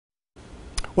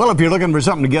Well, if you're looking for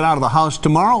something to get out of the house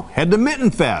tomorrow, head to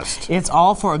Mitten Fest. It's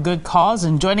all for a good cause,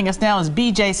 and joining us now is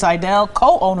B.J. Seidel,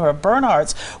 co-owner of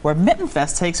Burnhearts, where Mitten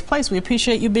Fest takes place. We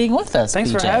appreciate you being with us,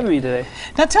 Thanks BJ. for having me today.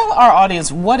 Now tell our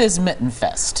audience, what is Mitten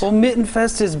Fest? Well, Mitten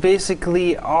Fest is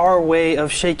basically our way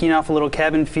of shaking off a little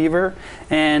cabin fever,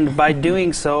 and by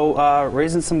doing so,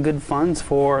 raising some good funds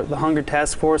for the Hunger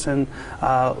Task Force and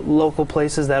local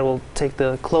places that will take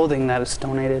the clothing that is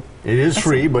donated. It is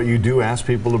free, but you do ask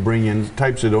people to bring in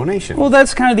types of donations. Well,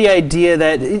 that's kind of the idea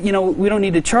that, you know, we don't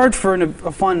need to charge for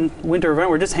a fun winter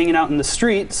event. We're just hanging out in the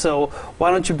street, so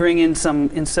why don't you bring in some,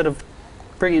 instead of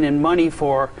bringing in money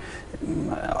for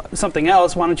something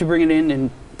else, why don't you bring it in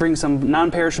and bring some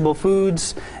non-perishable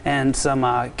foods and some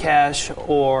cash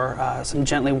or some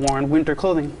gently worn winter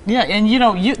clothing. Yeah, and you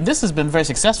know, this has been very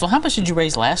successful. How much did you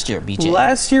raise last year, BJ?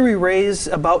 Last year we raised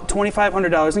about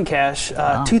 $2,500 in cash,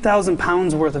 Wow. 2,000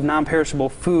 pounds worth of non-perishable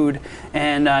food,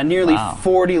 and nearly Wow.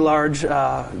 40 large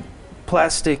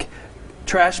plastic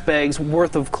trash bags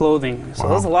worth of clothing. So Wow.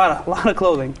 that's a lot of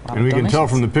clothing. And we can tell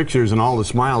from the pictures and all the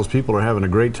smiles, people are having a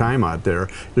great time out there.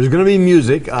 There's going to be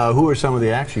music. Who are some of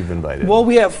the acts you've invited? Well,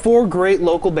 we have 4 great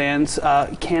local bands,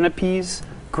 Canopies,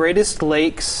 Greatest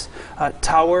Lakes,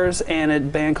 Towers, and a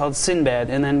band called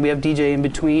Sinbad. And then we have DJ in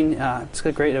between. It's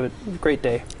a great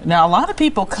day. Now, a lot of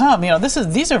people come. You know,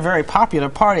 these are very popular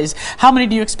parties. How many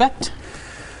do you expect?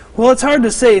 Well, it's hard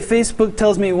to say. Facebook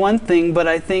tells me one thing, but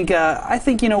I think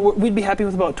you know, we'd be happy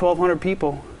with about 1,200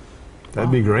 people. That'd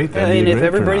be great. That'd And be a if great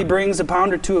everybody turnout. brings a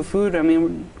pound or two of food, I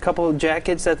mean, a couple of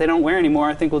jackets that they don't wear anymore,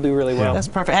 I think we'll do really well. That's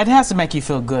perfect. It has to make you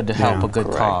feel good to help Yeah. a good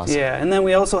Correct. cause. Yeah, and then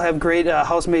we also have great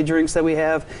house-made drinks that we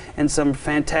have, and some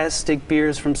fantastic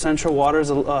beers from Central Waters,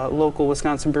 a local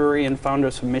Wisconsin brewery, and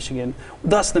founders from Michigan.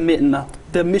 Thus, the Mitten,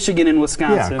 the Michigan in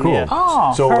Wisconsin. Yeah, cool. Yeah.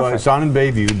 Oh, So perfect. it's on in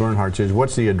Bayview, Burnhearts is.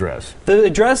 What's the address? The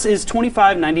address is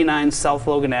 2599 South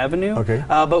Logan Avenue, Okay.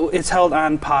 but it's held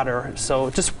on Potter, so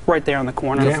just right there on the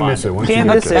corner. Can't miss it. Once Can't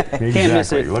you miss get it. there. Can't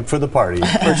miss Exactly. it. Look for the party.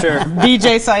 For sure.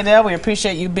 BJ Seidel, we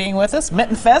appreciate you being with us.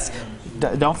 Mitten Fest,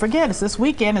 don't forget, it's this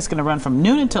weekend. It's going to run from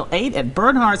noon until 8 at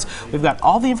Burnhearts. We've got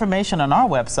all the information on our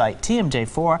website,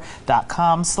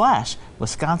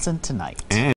 tmj4.com/Wisconsin Tonight.